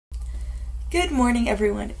Good morning,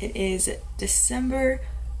 everyone. It is December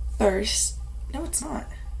 1st. No, it's not.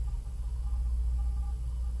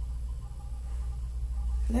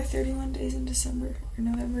 Are there 31 days in December or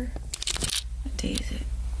November? What day is it?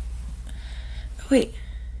 Oh, wait.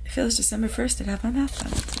 If it was December 1st, I'd have my math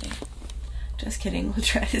final today. Just kidding. We'll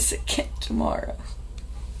try this again tomorrow.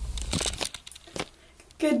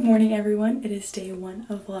 Good morning, everyone. It is day 1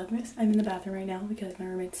 of Vlogmas. I'm in the bathroom right now because my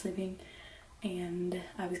roommate's sleeping and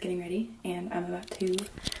I was getting ready and I'm about to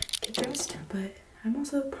get dressed, but I'm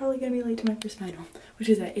also probably going to be late to my first final, which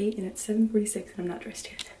is at 8 and it's 7:46 and I'm not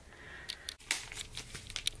dressed yet.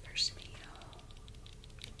 First meal.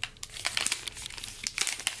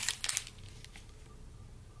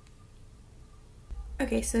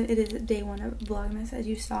 Okay, so it is day 1 of Vlogmas, as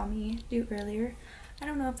you saw me do earlier. I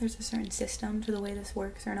don't know if there's a certain system to the way this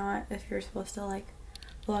works or not, if you're supposed to like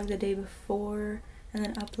vlog the day before and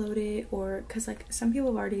then upload it, or because like some people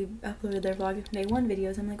have already uploaded their vlog day 1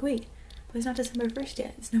 videos. I'm like, wait, but it's not December 1st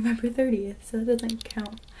yet, it's November 30th, so that doesn't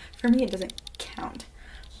count. For me, it doesn't count,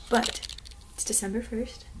 but it's December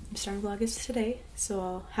 1st. I'm starting Vlogmas today, so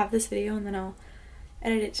I'll have this video and then I'll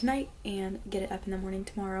edit it tonight and get it up in the morning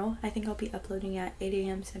tomorrow. I think I'll be uploading at 8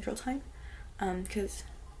 a.m. Central Time, because,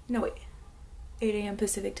 no wait, 8 a.m.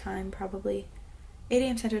 Pacific Time, probably 8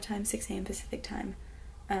 a.m. Central Time, 6 a.m. Pacific Time,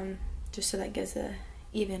 just so that gives a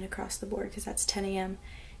even across the board, because that's 10 a.m.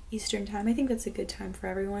 Eastern Time. I think that's a good time for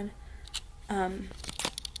everyone. But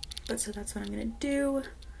so that's what I'm gonna do.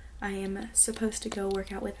 I am supposed to go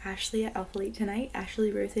work out with Ashley at Alpha Elite tonight.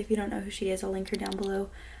 Ashley Ruth, if you don't know who she is, I'll link her down below.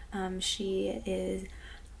 She is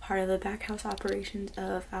part of the back house operations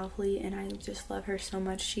of Alpha Elite, and I just love her so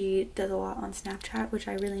much. She does a lot on Snapchat, which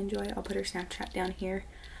I really enjoy. I'll put her Snapchat down here.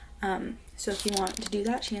 So if you want to do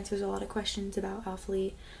that, she answers a lot of questions about Alpha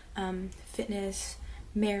Elite, fitness,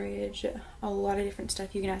 marriage, a lot of different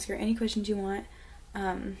stuff. You can ask her any questions you want.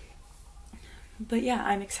 But yeah,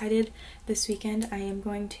 I'm excited. This weekend I am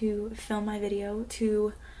going to film my video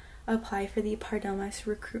to apply for the Vlogmas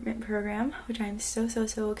recruitment program, which I'm so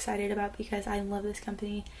excited about because I love this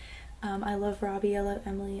company. I love Robbie, I love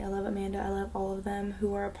Emily, I love Amanda, I love all of them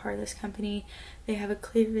who are a part of this company. They have a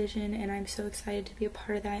clear vision and I'm so excited to be a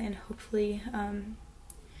part of that and hopefully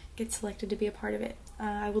get selected to be a part of it.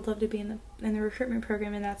 I would love to be in the recruitment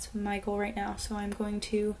program, and that's my goal right now, so I'm going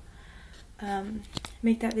to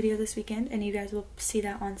make that video this weekend and you guys will see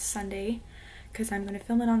that on Sunday because I'm going to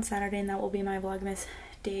film it on Saturday and that will be my Vlogmas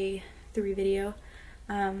day 3 video.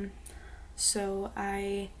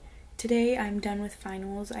 Today I'm done with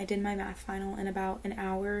finals. I did my math final in about an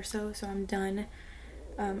hour or so, so I'm done.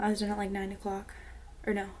 I was done at like 9 o'clock,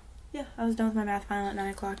 or no, yeah, I was done with my math final at 9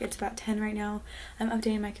 o'clock. It's about 10 right now. I'm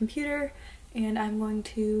updating my computer and I'm going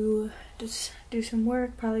to just do some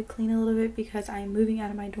work, probably clean a little bit because I'm moving out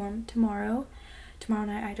of my dorm tomorrow. Tomorrow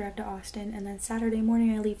night I drive to Austin and then Saturday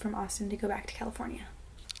morning I leave from Austin to go back to California.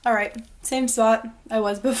 Alright, same spot I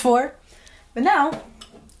was before, but now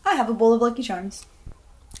I have a bowl of Lucky Charms.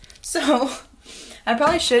 So, I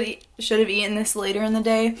probably should have eaten this later in the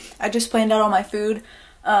day. I just planned out all my food.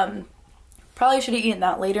 Probably should have eaten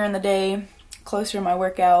that later in the day, closer to my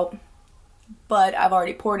workout, but I've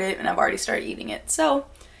already poured it and I've already started eating it, so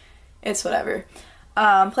it's whatever.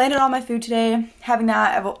 Planned out all my food today, having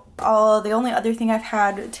that. The only other thing I've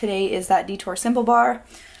had today is that Detour Simple Bar.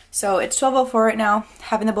 So it's 12:04 right now,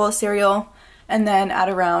 having the bowl of cereal, and then at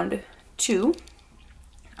around 2,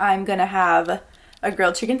 I'm gonna have a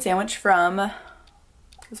grilled chicken sandwich from, I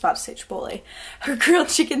was about to say Chipotle, a grilled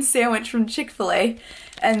chicken sandwich from Chick-fil-A,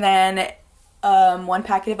 and then 1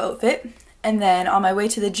 packet of Oat Fit. And then on my way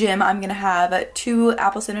to the gym, I'm gonna have 2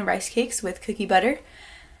 apple cinnamon rice cakes with cookie butter.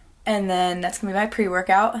 And then that's gonna be my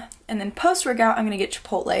pre-workout. And then post-workout, I'm gonna get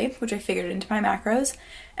Chipotle, which I figured into my macros.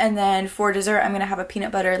 And then for dessert, I'm gonna have a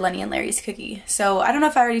peanut butter Lenny and Larry's cookie. So I don't know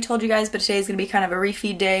if I already told you guys, but today is gonna be kind of a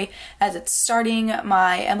refeed day as it's starting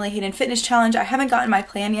my Emily Hayden Fitness Challenge. I haven't gotten my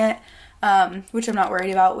plan yet, which I'm not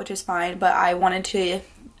worried about, which is fine, but I wanted to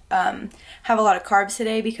have a lot of carbs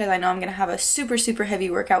today because I know I'm gonna have a super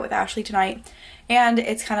heavy workout with Ashley tonight, and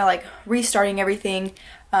it's kind of like restarting everything.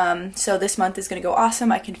 So this month is gonna go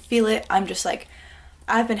awesome. I can feel it. I'm just like,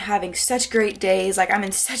 I've been having such great days. Like, I'm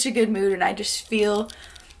in such a good mood and I just feel,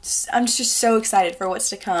 I'm just so excited for what's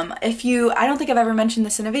to come. I don't think I've ever mentioned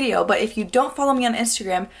this in a video, but if you don't follow me on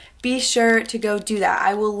Instagram, be sure to go do that.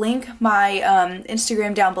 I will link my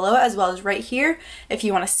Instagram down below as well as right here if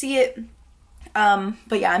you want to see it.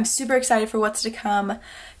 But yeah, I'm super excited for what's to come.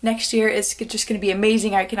 Next year is just going to be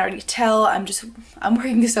amazing. I can already tell. I'm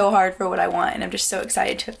working so hard for what I want, and I'm just so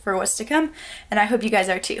excited for what's to come, and I hope you guys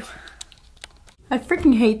are too. I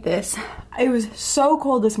freaking hate this. It was so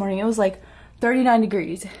cold this morning. It was like 39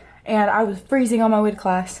 degrees and I was freezing on my way to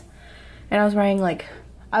class, and I was wearing like,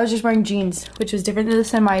 I was just wearing jeans, which was different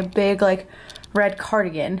than my big like red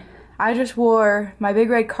cardigan. I just wore my big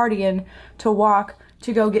red cardigan to walk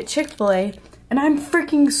to go get Chick-fil-A, and I'm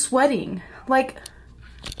freaking sweating. Like,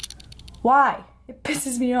 why? It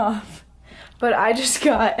pisses me off. But I just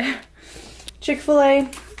got Chick-fil-A,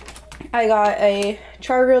 I got a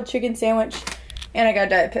char-grilled chicken sandwich, and I got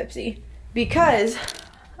Diet Pepsi. Because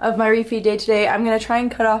of my refeed day today, I'm gonna try and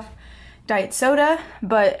cut off diet soda,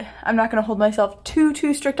 but I'm not gonna hold myself too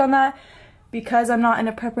strict on that because I'm not in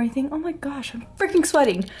a prep or anything. Oh my gosh, I'm freaking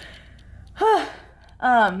sweating.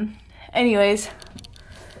 Anyways,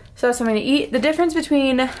 so that's what I'm gonna eat. The difference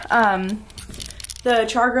between the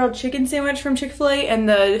char-grilled chicken sandwich from Chick-fil-A and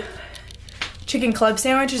the chicken club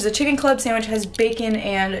sandwich is the chicken club sandwich has bacon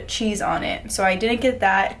and cheese on it. So I didn't get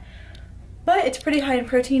that, but it's pretty high in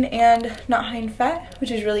protein and not high in fat,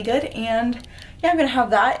 which is really good. And yeah, I'm gonna have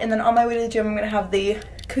that, and then on my way to the gym, I'm gonna have the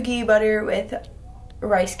cookie butter with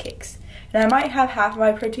rice cakes. And I might have half of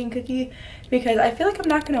my protein cookie because I feel like I'm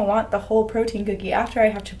not gonna want the whole protein cookie after I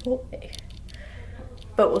have Chipotle.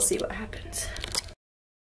 But we'll see what happens.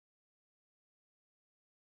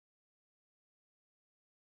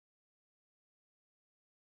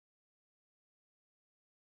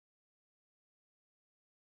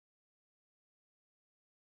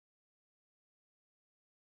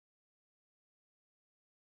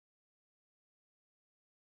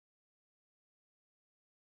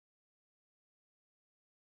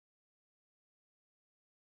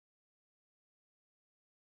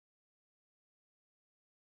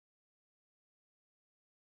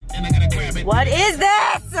 What is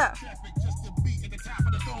this?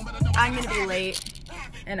 I'm gonna be late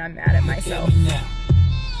and I'm mad at myself.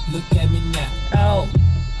 Look at me now. Oh.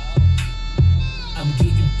 I'm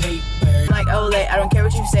getting paper. I'm like, oh, late, I don't care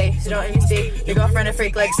what you say, so don't even see. Your girlfriend a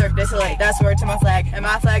freak like Cirque du Soleil. That's the word to my flag, and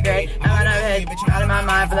my flag great. I'm out of head, but you're out of my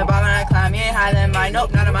mind. For the bottom I climb, you ain't higher than mine.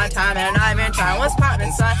 Nope, not of my time, and I'm not even trying. What's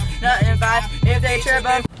poppin', son? Nothing five. If they trip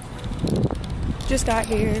up. Just got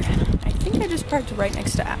here. I think I just parked right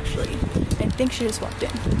next to Ashley. I think she just walked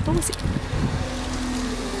in, but we'll see.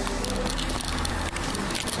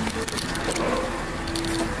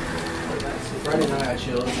 Friday night I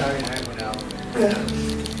chilled, Saturday night went out.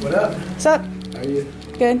 What up? What's up? How are you?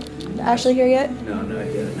 Good. Ashley here yet? No, not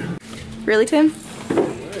yet. Really, Tim?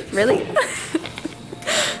 Really?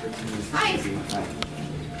 Hi.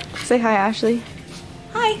 Say hi, Ashley.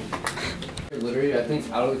 Hi. Literally, I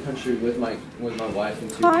think out of the country with my wife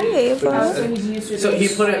and 2 Hi, kids. Ava. So he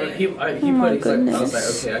put it. He put it. I was like,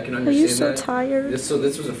 okay, I can understand. Are you so that. tired? This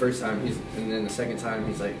was the first time. And then the second time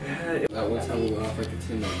he's like, that one time we went off like a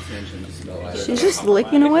 10-minute tangent just about life. She's just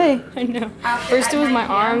licking away. I know. First it was my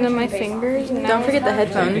arm, then my fingers. And Don't forget the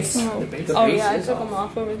headphones. Oh yeah, I took them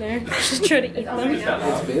off over there. Just try to eat them.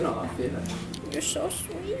 It's been off. Yeah. You're so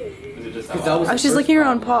sweet. Oh, she's licking her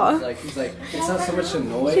own paw. He's like, it's not so much a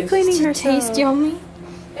noise. She's cleaning her Taste yummy.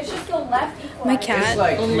 It's just the left equal. My cat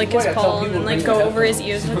like- will lick his I tell paw and people then like bring go the over his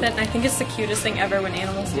ears with it. And I think it's the cutest thing ever when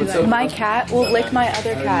animals do that. My cat will lick my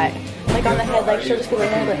other cat, like on the head, like she'll just go right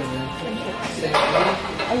there.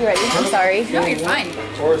 Are you ready? I'm sorry. No, you're fine.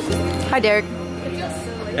 Hi, Derek.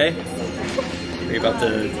 Hey, are you about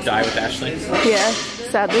to die with Ashley? Yeah,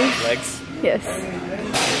 sadly. Legs? Yes.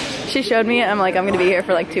 She showed me it. I'm like, I'm gonna be here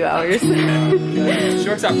for like 2 hours. She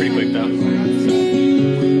works out pretty quick though.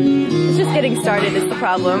 It's just getting started is the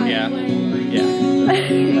problem. Yeah. Yeah.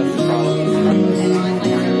 That's the problem.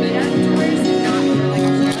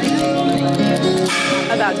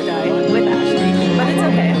 About to die with Ashley, but it's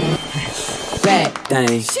okay. Bad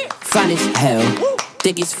thing, fine as hell,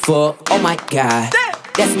 thick as fuck. Oh my god,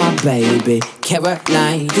 that's my baby.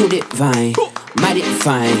 Caroline, you divine, mighty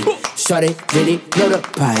fine. Shorty really blow the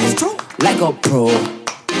pie like a pro.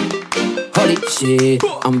 Holy shit,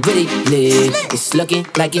 I'm really lit. It's looking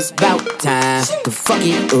like it's about time to fuck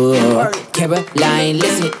it up. Caroline,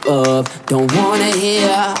 listen up. Don't wanna hear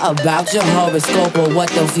about your horoscope or what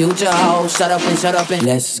the future holds. Shut up and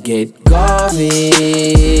let's get gory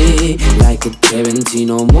like a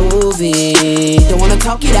Tarantino movie. Don't wanna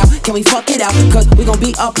talk it out, can we fuck it out? Cause we gon'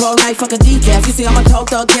 be up all night, fuck a decaf. You see I'm a tall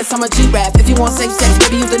thug, yes I'm a G-rap. If you want safe sex,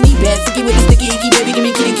 baby use the knee pad. Sticky with the sticky icky, baby give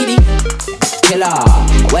me kitty. Killer,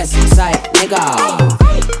 West Side nigga.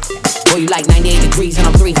 Boy, you like 98 degrees and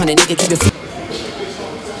I'm 300, nigga, keep your feet.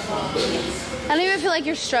 I don't even feel like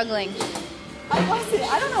you're struggling. I wasn't.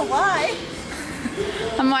 I don't know why.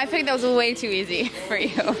 I think that was way too easy for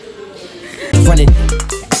you. Running.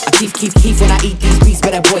 I keep when I eat these beats,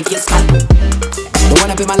 but that boy gets hot. Don't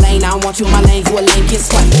wanna be my lane, I don't want you in my lane, you a lane, get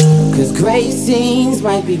swiped. Cause great scenes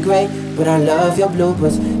might be great, but I love your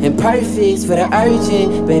bloopers. And perfects for the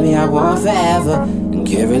urgent, baby, I want forever. And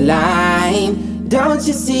Caroline, don't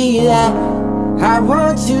you see that? I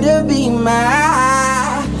want you to be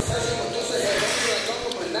mine.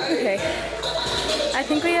 Okay, I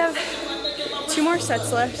think we have 2 more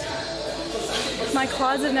sets left. My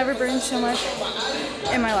quads have never burned so much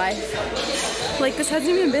in my life. Like, this hasn't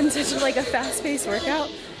even been such like a fast-paced workout,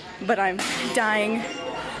 but I'm dying.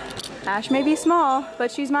 Ash may be small,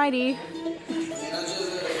 but she's mighty.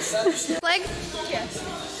 Leg? Yes.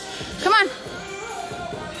 Come on.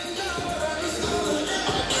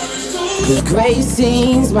 Cause great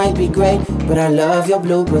scenes might be great, but I love your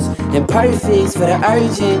bloopers. And perfects for the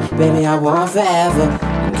urgent, baby, I want forever.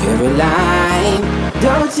 And Caroline,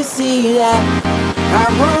 don't you see that? I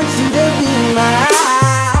want you to be mine.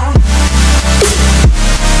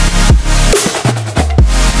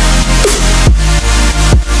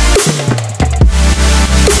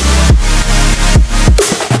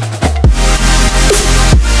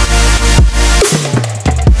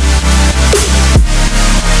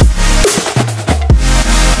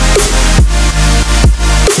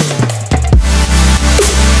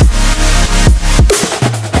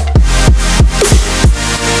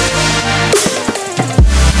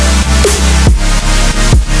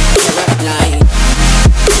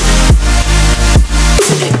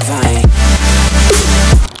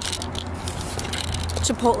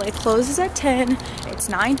 Chipotle closes at 10, it's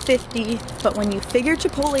 9:50, but when you figure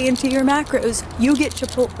Chipotle into your macros, you get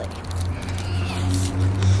Chipotle.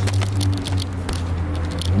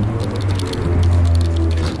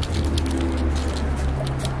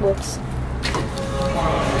 Whoops.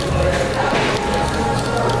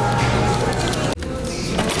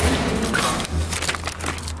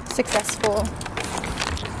 Successful.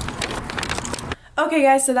 Okay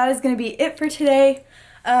guys, so that is going to be it for today.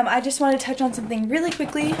 I just want to touch on something really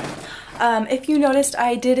quickly. If you noticed,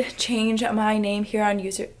 I did change my name here on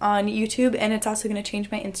YouTube, and it's also going to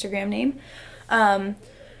change my Instagram name.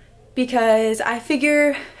 Because I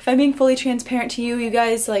figure, if I'm being fully transparent to you, you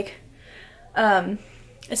guys, like,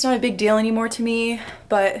 it's not a big deal anymore to me,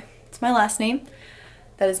 but it's my last name.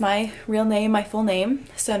 That is my real name, my full name.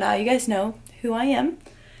 So now you guys know who I am.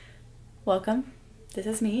 Welcome. This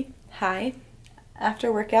is me. Hi.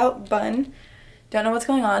 After workout, bun. Don't know what's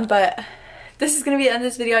going on, but this is going to be the end of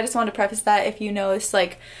this video. I just wanted to preface that if you notice,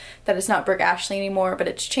 like, that it's not Brooke Ashley anymore, but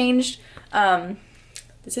it's changed.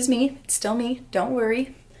 This is me. It's still me. Don't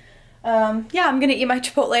worry. Yeah, I'm going to eat my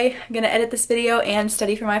Chipotle. I'm going to edit this video and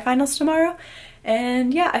study for my finals tomorrow.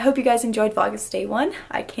 And yeah, I hope you guys enjoyed Vlogmas Day 1.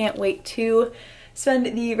 I can't wait to spend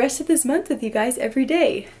the rest of this month with you guys every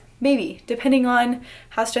day. Maybe, depending on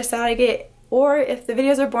how stressed out I get. Or if the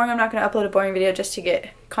videos are boring, I'm not going to upload a boring video just to get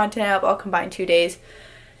content up. I'll combine 2 days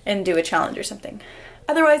and do a challenge or something.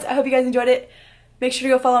 Otherwise, I hope you guys enjoyed it. Make sure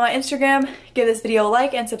to go follow my Instagram, give this video a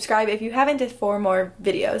like, and subscribe if you haven't for more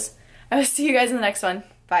videos. I will see you guys in the next one.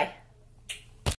 Bye.